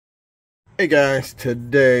Hey guys,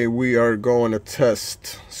 today we are going to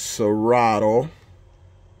test Serato,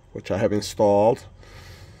 which I have installed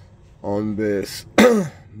on this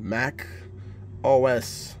MacOS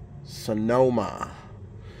Sonoma.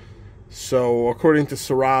 So according to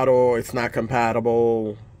Serato, it's not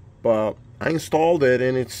compatible, but I installed it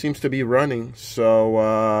and it seems to be running.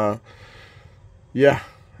 So yeah,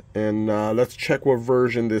 and let's check what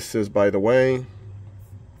version this is, by the way.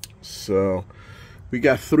 So we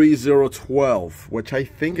got 3.0.12, which I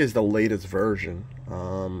think is the latest version.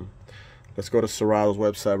 Let's go to Serato's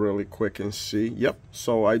website really quick and see. Yep,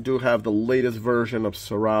 so I do have the latest version of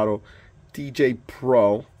Serato DJ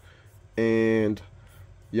Pro. And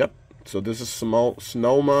yep, so this is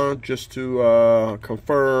Sonoma. Just to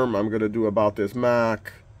confirm, I'm going to do about this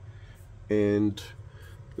Mac. And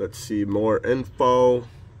let's see more info.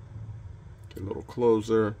 Get a little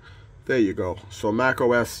closer. There you go. So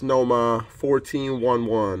macOS Sonoma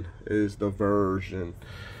 14.1.1 is the version.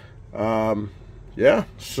 Yeah,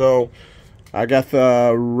 so I got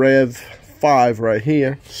the Rev 5 right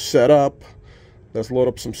here set up. Let's load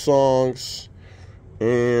up some songs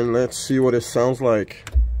and let's see what it sounds like.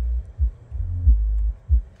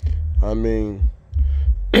 I mean,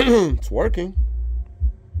 it's working.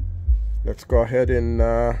 Let's go ahead and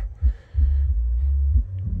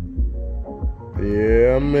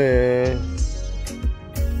yeah, man.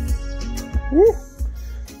 Woo.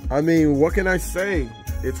 I mean, what can I say?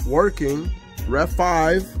 It's working. Rev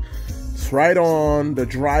 5. It's right on. The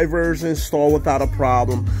driver's installed without a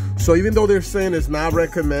problem. So even though they're saying it's not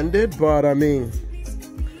recommended, but I mean,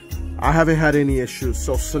 I haven't had any issues.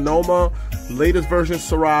 So Sonoma, latest version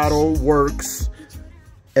Serato works.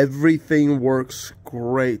 Everything works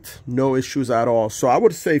great, no issues at all. So I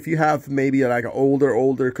would say if you have maybe like an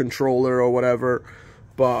older controller or whatever,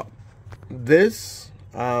 but this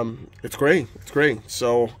it's great.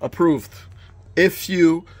 So approved. If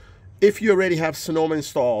you already have Sonoma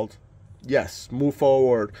installed, yes, move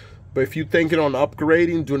forward. But if you're thinking on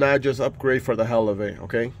upgrading, do not just upgrade for the hell of it.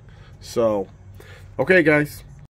 Okay, so okay guys,